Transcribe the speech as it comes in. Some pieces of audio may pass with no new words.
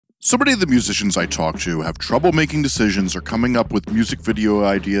So many of the musicians I talk to have trouble making decisions or coming up with music video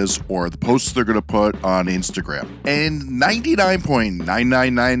ideas or the posts they're going to put on Instagram. And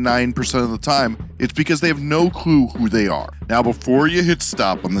 99.9999% of the time, it's because they have no clue who they are. Now, before you hit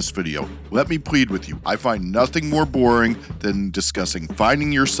stop on this video, let me plead with you. I find nothing more boring than discussing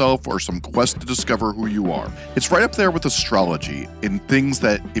finding yourself or some quest to discover who you are. It's right up there with astrology in things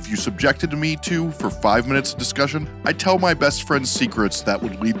that if you subjected me to for 5 minutes of discussion, I'd tell my best friends secrets that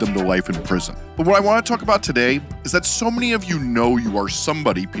would lead them to life in prison. But what I want to talk about today is that so many of you know you are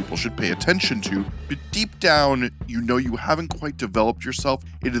somebody people should pay attention to, but deep down, you know you haven't quite developed yourself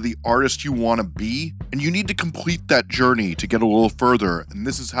into the artist you want to be, and you need to complete that journey to get a little further, and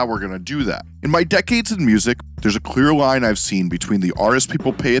this is how we're going to do that. In my decades in music, there's a clear line I've seen between the artists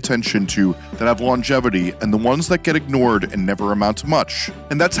people pay attention to that have longevity and the ones that get ignored and never amount to much.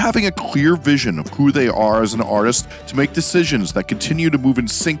 And that's having a clear vision of who they are as an artist to make decisions that continue to move in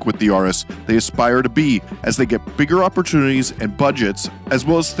sync with the artist they aspire to be as they get bigger opportunities and budgets, as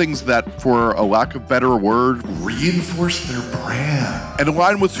well as things that, for a lack of better word, reinforce their brand and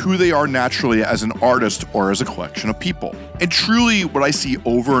align with who they are naturally as an artist or as a collection of people. And truly, what I see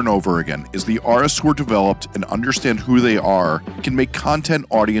over and over again is the artists who are developed and understand who they are can make content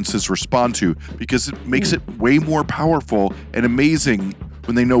audiences respond to, because it makes it way more powerful and amazing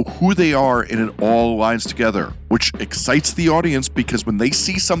when they know who they are and it all aligns together, which excites the audience because when they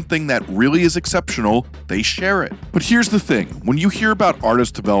see something that really is exceptional, they share it. But here's the thing, when you hear about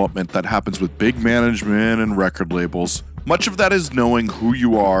artist development that happens with big management and record labels, much of that is knowing who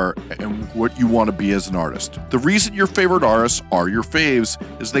you are and what you want to be as an artist. The reason your favorite artists are your faves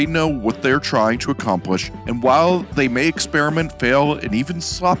is they know what they're trying to accomplish, and while they may experiment, fail, and even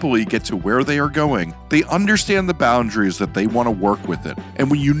sloppily get to where they are going, they understand the boundaries that they want to work within. And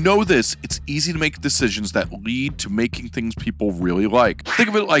when you know this, it's easy to make decisions that lead to making things people really like. Think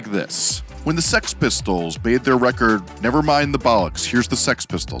of it like this. When the Sex Pistols made their record, Never Mind the Bollocks, Here's the Sex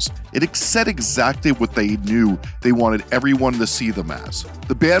Pistols, it said exactly what they knew they wanted everyone to see them as.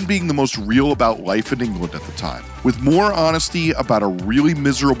 The band being the most real about life in England at the time, with more honesty about a really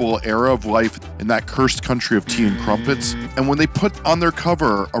miserable era of life in that cursed country of tea and crumpets. And when they put on their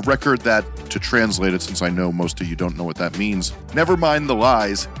cover a record that, to translate it since I know most of you don't know what that means, Never Mind the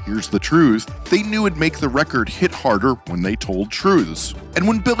Lies, Here's the Truth, they knew it'd make the record hit harder when they told truths. And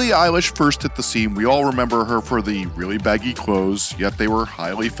when Billie Eilish first hit the scene, we all remember her for the really baggy clothes, yet they were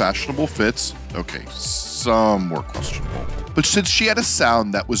highly fashionable fits. Okay, some were questionable. But since she had a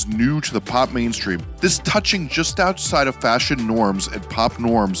sound that was new to the pop mainstream, this touching just outside of fashion norms and pop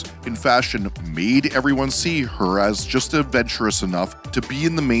norms in fashion made everyone see her as just adventurous enough to be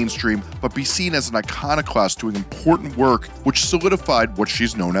in the mainstream, but be seen as an iconoclast doing important work, which solidified what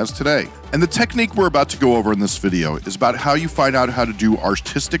she's known as today. And the technique we're about to go over in this video is about how you find out how to do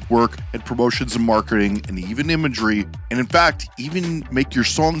artistic work and promotions and marketing and even imagery, and in fact, even make your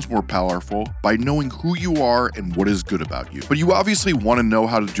songs more powerful by knowing who you are and what is good about you. But you obviously want to know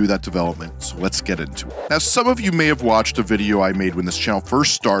how to do that development, so let's get into it. Now, some of you may have watched a video I made when this channel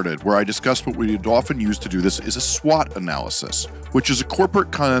first started where I discussed what we'd often use to do this is a SWOT analysis, which is a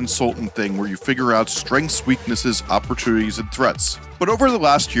corporate consultant thing where you figure out strengths, weaknesses, opportunities, and threats. But over the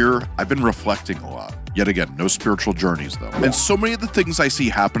last year, I've been reflecting a lot. Yet again, no spiritual journeys though. And so many of the things I see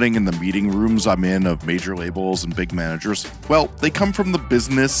happening in the meeting rooms I'm in of major labels and big managers, well, they come from the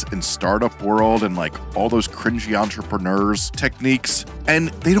business and startup world and like all those cringy entrepreneurs techniques, and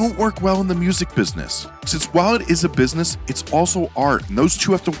they don't work well in the music business. Since while it is a business, it's also art, and those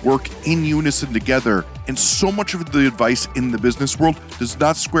two have to work in unison together. And so much of the advice in the business world does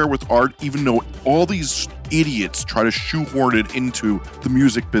not square with art, even though all these idiots try to shoehorn it into the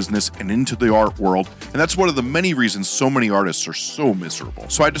music business and into the art world. And that's one of the many reasons so many artists are so miserable.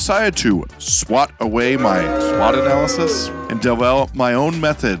 So I decided to SWOT away my SWOT analysis and develop my own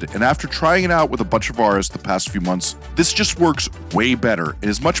method. And after trying it out with a bunch of artists the past few months, this just works way better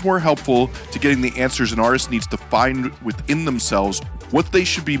and is much more helpful to getting the answers an artist needs to find within themselves what they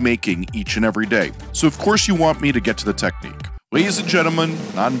should be making each and every day. So of course you want me to get to the technique. Ladies and gentlemen,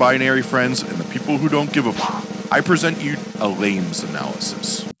 non-binary friends, and the people who don't give a f***, I present you a LAMES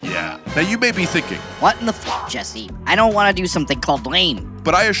analysis. Yeah. Now you may be thinking, what in the f***, Jesse? I don't want to do something called lame.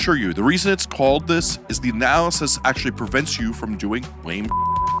 But I assure you, the reason it's called this is the analysis actually prevents you from doing lame.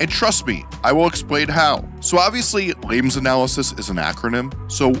 And trust me, I will explain how. So obviously, LAMES analysis is an acronym,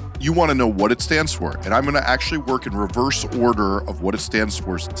 so you want to know what it stands for. And I'm going to actually work in reverse order of what it stands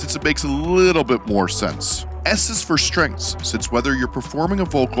for, since it makes a little bit more sense. S is for strengths, since whether you're performing a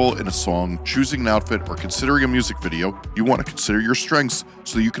vocal in a song, choosing an outfit, or considering a music video, you want to consider your strengths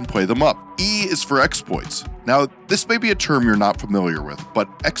so you can play them up. E is for exploits. Now, this may be a term you're not familiar with, but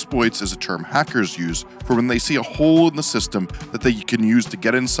exploits is a term hackers use for when they see a hole in the system that they can use to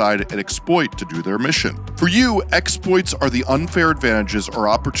get inside and exploit to do their mission. For you, exploits are the unfair advantages or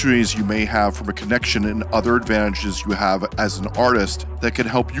opportunities you may have from a connection and other advantages you have as an artist that can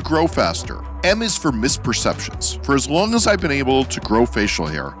help you grow faster. M is for misperceptions. For as long as I've been able to grow facial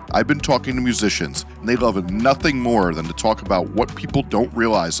hair, I've been talking to musicians, and they love nothing more than to talk about what people don't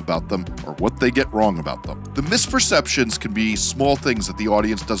realize about them or what they get wrong about them. The misperceptions can be small things that the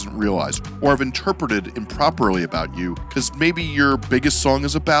audience doesn't realize or have interpreted improperly about you, because maybe your biggest song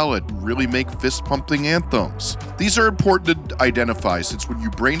is a ballad and really make fist-pumping anthems. These are important to identify, since when you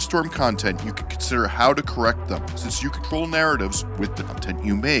brainstorm content, you can consider how to correct them, since you control narratives with the content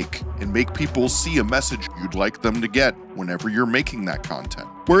you make, and make people see a message you'd like them to get whenever you're making that content.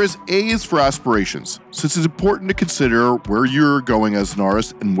 Whereas A is for aspirations, since it's important to consider where you're going as an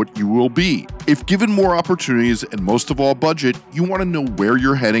artist and what you will be. If given more opportunities and most of all budget, you want to know where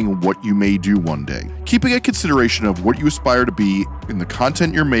you're heading and what you may do one day. Keeping a consideration of what you aspire to be in the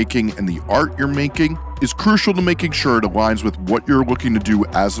content you're making and the art you're making is crucial to making sure it aligns with what you're looking to do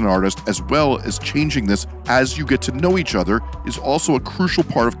as an artist, as well as changing this as you get to know each other is also a crucial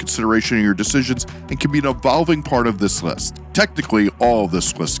part of consideration in your decisions and can be an evolving part of this list. Technically, all of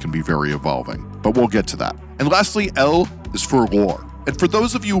this list can be very evolving, but we'll get to that. And lastly, L is for lore. And for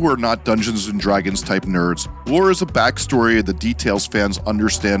those of you who are not Dungeons & Dragons type nerds, lore is a backstory of the details fans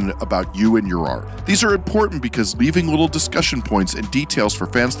understand about you and your art. These are important because leaving little discussion points and details for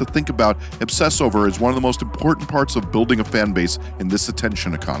fans to think about, obsess over, is one of the most important parts of building a fan base in this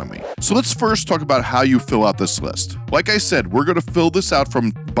attention economy. So let's first talk about how you fill out this list. Like I said, we're going to fill this out from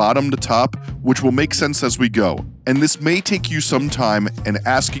bottom to top, which will make sense as we go. And this may take you some time and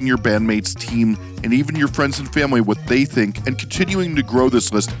asking your bandmates, team, and even your friends and family what they think, and continuing to grow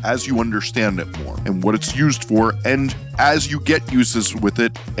this list as you understand it more and what it's used for. And as you get uses with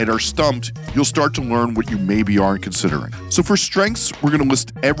it and are stumped, you'll start to learn what you maybe aren't considering. So for strengths, we're going to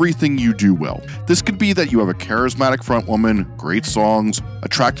list everything you do well. This could be that you have a charismatic frontwoman, great songs,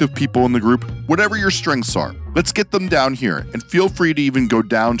 attractive people in the group, whatever your strengths are. Let's get them down here, and feel free to even go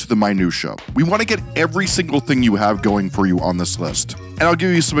down to the minutia. We want to get every single thing you have going for you on this list. And I'll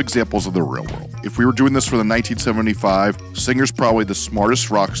give you some examples of the real world. If we were doing this for the 1975, singer's probably the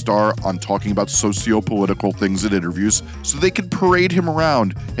smartest rock star on talking about socio-political things in interviews, so they can parade him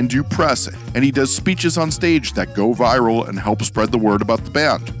around and do press, and he does speeches on stage that go viral and help spread the word about the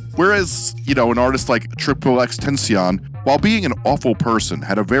band. Whereas, an artist like XXXTentacion, while being an awful person,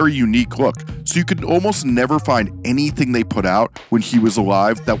 had a very unique look, so you could almost never find anything they put out when he was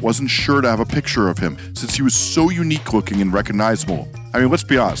alive that wasn't sure to have a picture of him, since he was so unique looking and recognizable. I mean, let's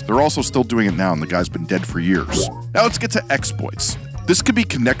be honest, they're also still doing it now and the guy's been dead for years. Now let's get to exploits. This could be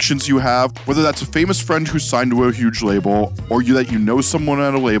connections you have, whether that's a famous friend who's signed to a huge label, or that you know someone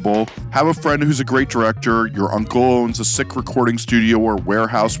at a label, have a friend who's a great director, your uncle owns a sick recording studio or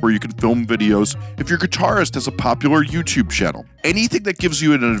warehouse where you can film videos, if your guitarist has a popular YouTube channel. Anything that gives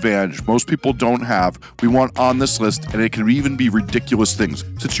you an advantage most people don't have, we want on this list, and it can even be ridiculous things,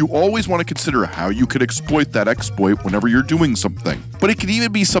 since you always want to consider how you could exploit that exploit whenever you're doing something. But it can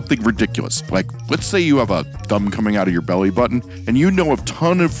even be something ridiculous, like let's say you have a thumb coming out of your belly button, and you know a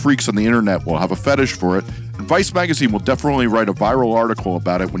ton of freaks on the internet will have a fetish for it, and Vice magazine will definitely write a viral article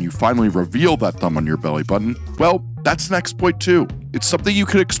about it when you finally reveal that thumb on your belly button. Well, that's an exploit too. It's something you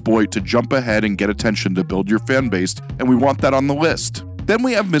could exploit to jump ahead and get attention to build your fan base, and we want that on the list. Then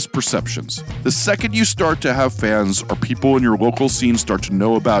we have misperceptions. The second you start to have fans or people in your local scene start to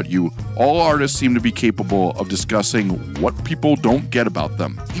know about you, all artists seem to be capable of discussing what people don't get about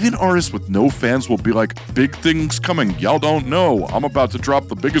them. Even artists with no fans will be like, big things coming, y'all don't know, I'm about to drop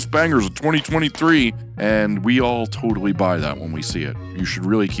the biggest bangers of 2023. And we all totally buy that when we see it. You should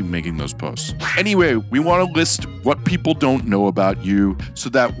really keep making those posts. Anyway, we want to list what people don't know about you so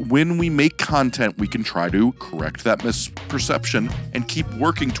that when we make content, we can try to correct that misperception and keep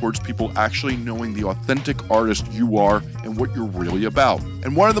working towards people actually knowing the authentic artist you are and what you're really about.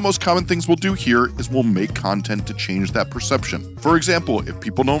 And one of the most common things we'll do here is we'll make content to change that perception. For example, if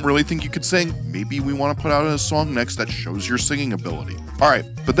people don't really think you could sing, maybe we want to put out a song next that shows your singing ability. All right,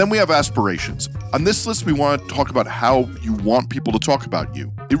 but then we have aspirations. On this list, we want to talk about how you want people to talk about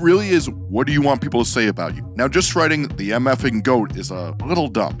you. It really is, what do you want people to say about you? Now, just writing the MFing GOAT is a little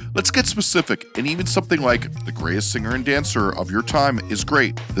dumb. Let's get specific, and even something like the greatest singer and dancer of your time is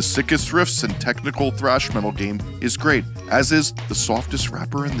great. The sickest riffs and technical thrash metal game is great, as is the softest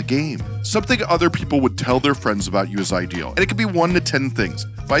rapper in the game. Something other people would tell their friends about you is ideal, and it could be 1 to 10 things.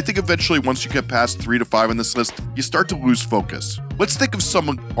 But I think eventually once you get past 3 to 5 on this list, you start to lose focus. Let's think of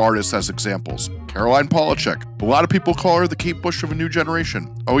some artists as examples. Caroline Polachek. A lot of people call her the Kate Bush of a new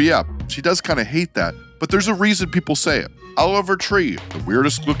generation. Oh yeah, she does kind of hate that, but there's a reason people say it. Oliver Tree, the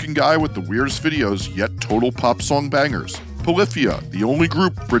weirdest looking guy with the weirdest videos, yet total pop song bangers. Polyphia, the only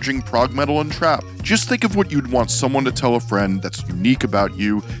group bridging prog metal and trap. Just think of what you'd want someone to tell a friend that's unique about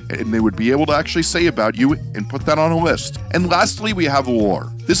you, and they would be able to actually say about you and put that on a list. And lastly, we have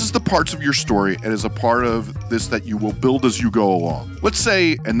lore. This is the parts of your story and is a part of this that you will build as you go along. Let's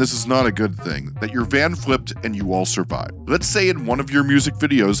say, and this is not a good thing, that your van flipped and you all survived. Let's say in one of your music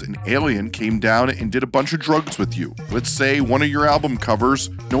videos, an alien came down and did a bunch of drugs with you. Let's say one of your album covers,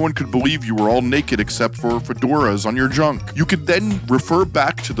 no one could believe you were all naked except for fedoras on your junk. You could then refer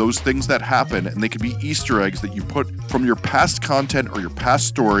back to those things that happen, and they could be Easter eggs that you put from your past content or your past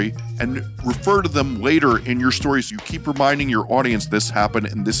story and refer to them later in your story, so you keep reminding your audience this happened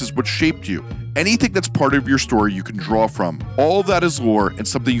and this is what shaped you. Anything that's part of your story you can draw from. All of that is lore and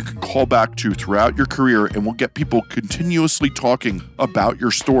something you can call back to throughout your career, and will get people continuously talking about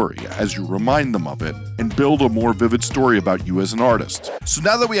your story as you remind them of it and build a more vivid story about you as an artist. So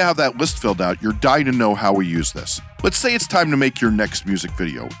now that we have that list filled out, you're dying to know how we use this. Let's say it's time to make your next music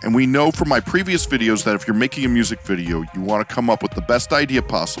video, and we know from my previous videos that if you're making a music video, you want to come up with the best idea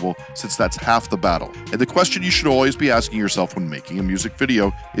possible, since that's half the battle. And the question you should always be asking yourself when making a music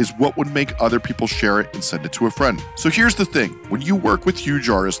video is what would make other people share it and send it to a friend. So here's the thing, when you work with huge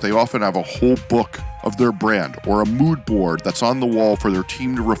artists, they often have a whole book of their brand or a mood board that's on the wall for their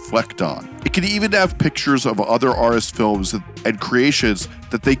team to reflect on. It can even have pictures of other artists' films and creations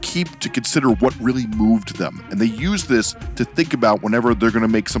that they keep to consider what really moved them, and they use this to think about whenever they're going to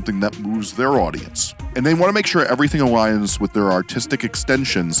make something that moves their audience. And they want to make sure everything aligns with their artistic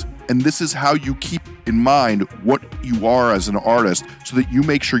extensions, and this is how you keep in mind what you are as an artist so that you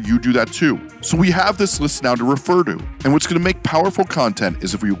make sure you do that too. So we have this list now to refer to, and what's going to make powerful content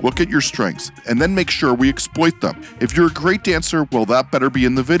is if we look at your strengths and then make sure we exploit them. If you're a great dancer, well, that better be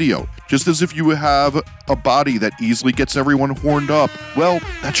in the video. Just as if you have a body that easily gets everyone horned up, well,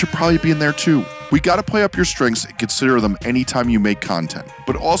 that should probably be in there too. We gotta play up your strengths and consider them anytime you make content.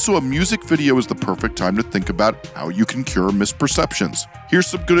 But also, a music video is the perfect time to think about how you can cure misperceptions. Here's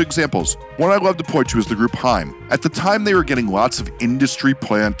some good examples. One I love to point to is the group Haim. At the time, they were getting lots of industry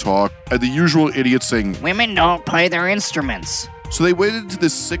plant talk and the usual idiots saying, "Women don't play their instruments." So they went into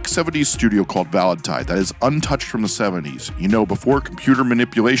this sick 70s studio called Valentine that is untouched from the 70s, before computer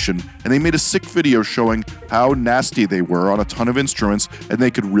manipulation, and they made a sick video showing how nasty they were on a ton of instruments, and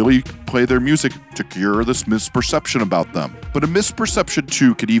they could really play their music to cure this misperception about them. But a misperception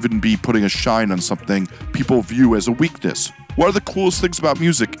too could even be putting a shine on something people view as a weakness. One of the coolest things about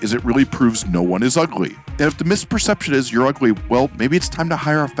music is it really proves no one is ugly. And if the misperception is you're ugly, well, maybe it's time to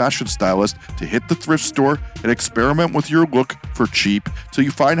hire a fashion stylist to hit the thrift store and experiment with your look for cheap till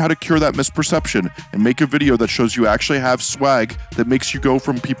you find how to cure that misperception and make a video that shows you actually have swag that makes you go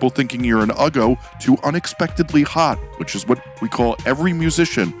from people thinking you're an uggo to unexpectedly hot, which is what we call every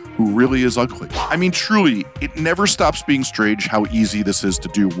musician who really is ugly. I mean, truly, it never stops being strange how easy this is to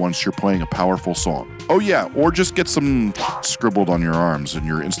do once you're playing a powerful song. Oh yeah, or just get some scribbled on your arms and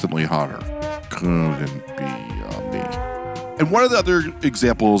you're instantly hotter. Couldn't be me. And one of the other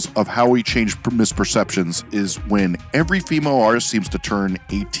examples of how we change misperceptions is when every female artist seems to turn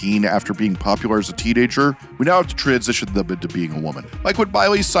 18 after being popular as a teenager, we now have to transition them into being a woman. Like when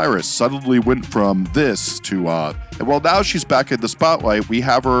Miley Cyrus suddenly went from this to, and well, now she's back in the spotlight, we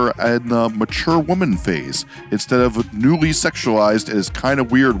have her in the mature woman phase instead of newly sexualized. It is kind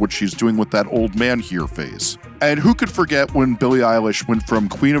of weird what she's doing with that old man here phase. And who could forget when Billie Eilish went from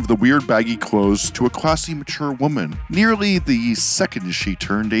queen of the weird baggy clothes to a classy mature woman nearly the second she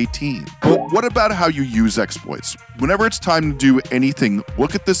turned 18. But what about how you use exploits? Whenever it's time to do anything,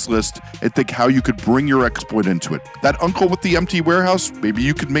 look at this list and think how you could bring your exploit into it. That uncle with the empty warehouse, maybe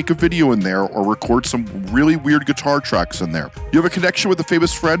you could make a video in there or record some really weird guitar tracks in there. You have a connection with a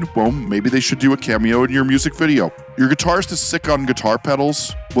famous friend? Well, maybe they should do a cameo in your music video. Your guitarist is sick on guitar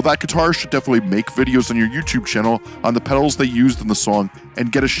pedals? Well, that guitarist should definitely make videos on your YouTube channel on the pedals they used in the song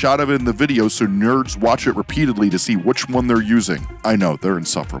and get a shot of it in the video so nerds watch it repeatedly to see which one they're using. I know, they're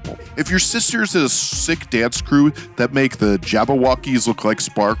insufferable. If your sister's in a sick dance crew that make the Jabberwockies look like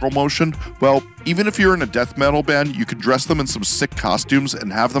sparkle motion, well, even if you're in a death metal band, you can dress them in some sick costumes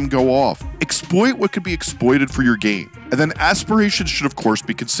and have them go off. Exploit what could be exploited for your game. And then aspirations should of course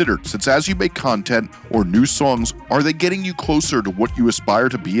be considered, since as you make content or new songs, are they getting you closer to what you aspire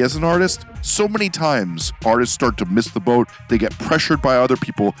to be as an artist? So many times, artists start to miss the boat, they get pressured by other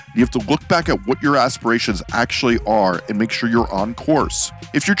people, and you have to look back at what your aspirations actually are and make sure you're on course.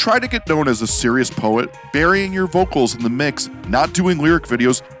 If you're trying to get known as a serious poet, burying your vocals in the mix, not doing lyric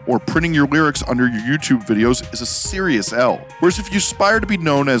videos, or printing your lyrics under your YouTube videos is a serious L. Whereas if you aspire to be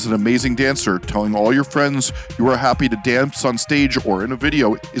known as an amazing dancer, telling all your friends you are happy to dance on stage or in a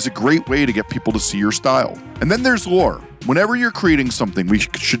video is a great way to get people to see your style. And then there's lore. Whenever you're creating something, we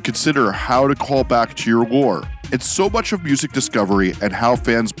should consider how to call back to your lore. It's so much of music discovery and how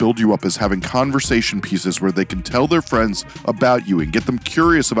fans build you up as having conversation pieces where they can tell their friends about you and get them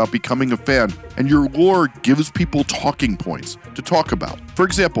curious about becoming a fan, and your lore gives people talking points to talk about. For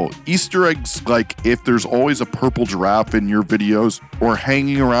example, Easter eggs like if there's always a purple giraffe in your videos or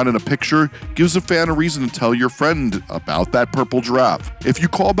hanging around in a picture gives a fan a reason to tell your friend about that purple giraffe. If you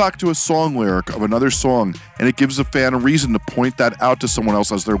call back to a song lyric of another song and it gives a fan a reason to point that out to someone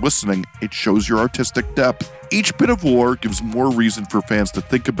else as they're listening, it shows your artistic depth. Each bit of lore gives more reason for fans to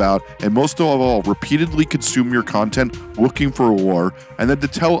think about and most of all, repeatedly consume your content looking for lore and then to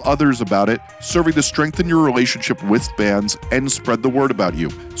tell others about it, serving to strengthen your relationship with fans and spread the word about you.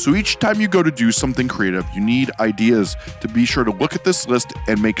 So each time you go to do something creative, you need ideas to be sure to look at this list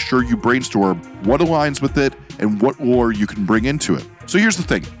and make sure you brainstorm what aligns with it and what lore you can bring into it. So here's the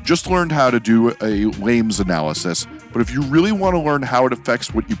thing, just learned how to do a LAMES analysis, but if you really want to learn how it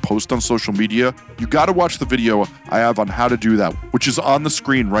affects what you post on social media, you got to watch the video I have on how to do that, which is on the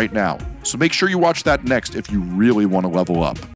screen right now. So make sure you watch that next if you really want to level up.